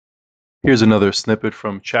Here's another snippet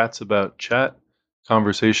from Chats About Chat,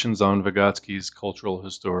 Conversations on Vygotsky's Cultural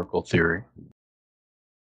Historical Theory.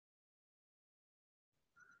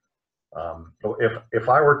 So if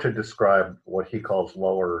I were to describe what he calls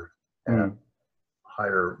lower and Mm.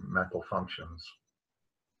 higher mental functions,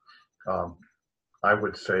 um, I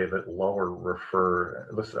would say that lower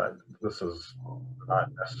this is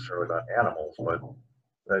not necessarily about animals, but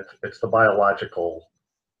that it's the biological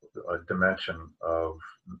dimension of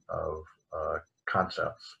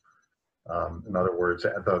concepts. In other words,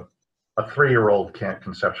 a 3-year-old can't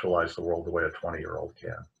conceptualize the world the way a 20-year-old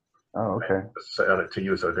can. Oh, okay. To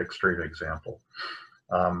use an extreme example.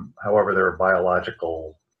 However, there are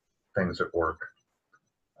biological things at work,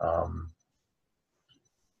 um,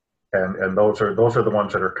 and those are the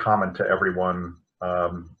ones that are common to everyone,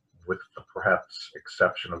 with the perhaps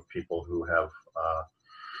exception of people who have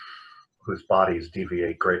whose bodies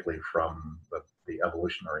deviate greatly from the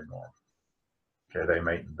evolutionary norm. Okay,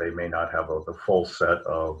 they may not have the full set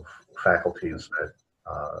of faculties that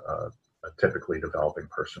a typically developing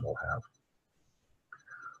person will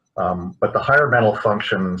have. But the higher mental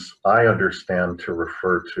functions I understand to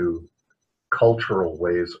refer to cultural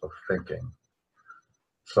ways of thinking.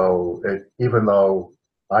 So even though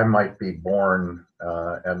I might be born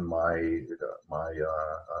and my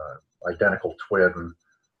identical twin,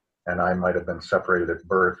 and I might have been separated at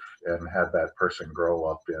birth and had that person grow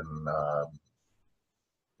up in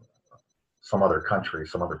some other country,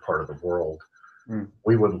 some other part of the world,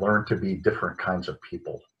 we would learn to be different kinds of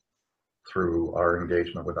people through our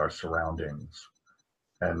engagement with our surroundings.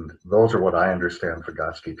 And those are what I understand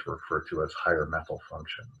Vygotsky to refer to as higher mental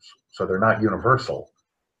functions. So they're not universal.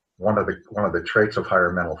 One of the traits of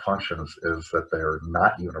higher mental functions is that they're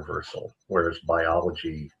not universal, whereas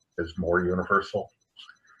biology is more universal.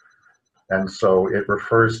 And so it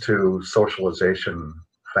refers to socialization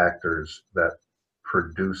factors that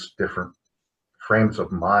produce different frames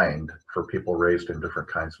of mind for people raised in different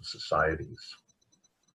kinds of societies.